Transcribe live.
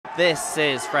This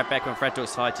is Fred Beck and Fred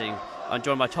Talks Fighting. I'm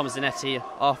joined by Tom Zanetti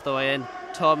after the weigh-in.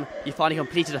 Tom, you finally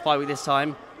completed the fight week this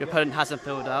time. Your opponent hasn't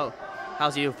filled out.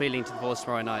 How's you feeling towards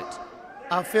tomorrow night?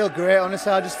 I feel great,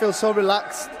 honestly. I just feel so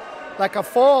relaxed. Like I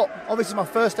thought, obviously my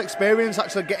first experience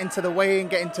actually getting to the weigh-in,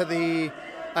 getting to the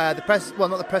press, well,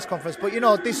 not the press conference, but you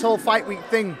know, this whole fight week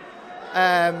thing.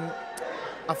 I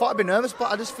thought I'd be nervous,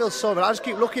 but I just feel so relaxed. I just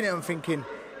keep looking at him thinking,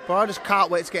 bro, I just can't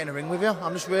wait to get in the ring with you.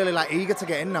 I'm just really eager to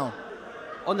get in now.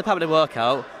 On the pad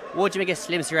workout, what do you make of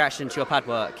Slim's reaction to your pad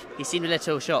work? He seemed a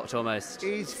little shocked almost.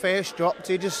 His face dropped.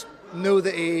 He just knew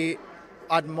that he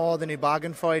had more than he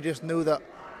bargained for. He just knew that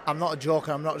I'm not a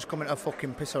joker. I'm not just coming to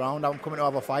fucking piss around. I'm coming to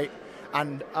have a fight.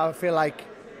 And I feel like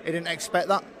he didn't expect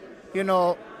that. You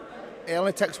know, it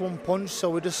only takes one punch, so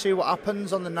we'll just see what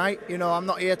happens on the night. You know, I'm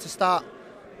not here to start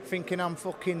thinking I'm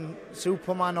fucking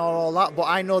Superman or all that, but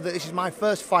I know that this is my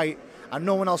first fight and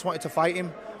no one else wanted to fight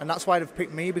him, and that's why they've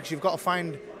picked me, because you've got to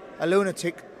find a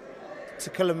lunatic to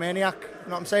kill a maniac, you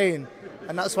know what I'm saying?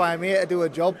 And that's why I'm here to do a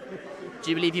job. Do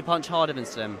you believe you punch harder than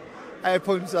Slim? I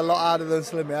punch a lot harder than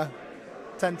Slim, yeah.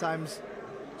 10 times.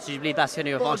 So do you believe that's going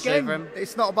to advantage over him?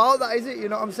 It's not about that, is it? You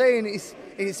know what I'm saying?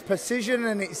 It's precision,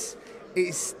 and it's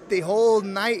the whole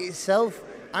night itself.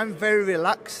 I'm very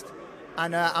relaxed,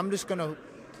 and I'm gonna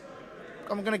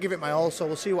give it my all. So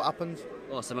we'll see what happens.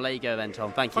 Awesome. I'll let you go then,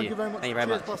 Tom. Thank you. Thank you very much. Thank you very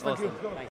Cheers, much. boss. Thank Awesome. you.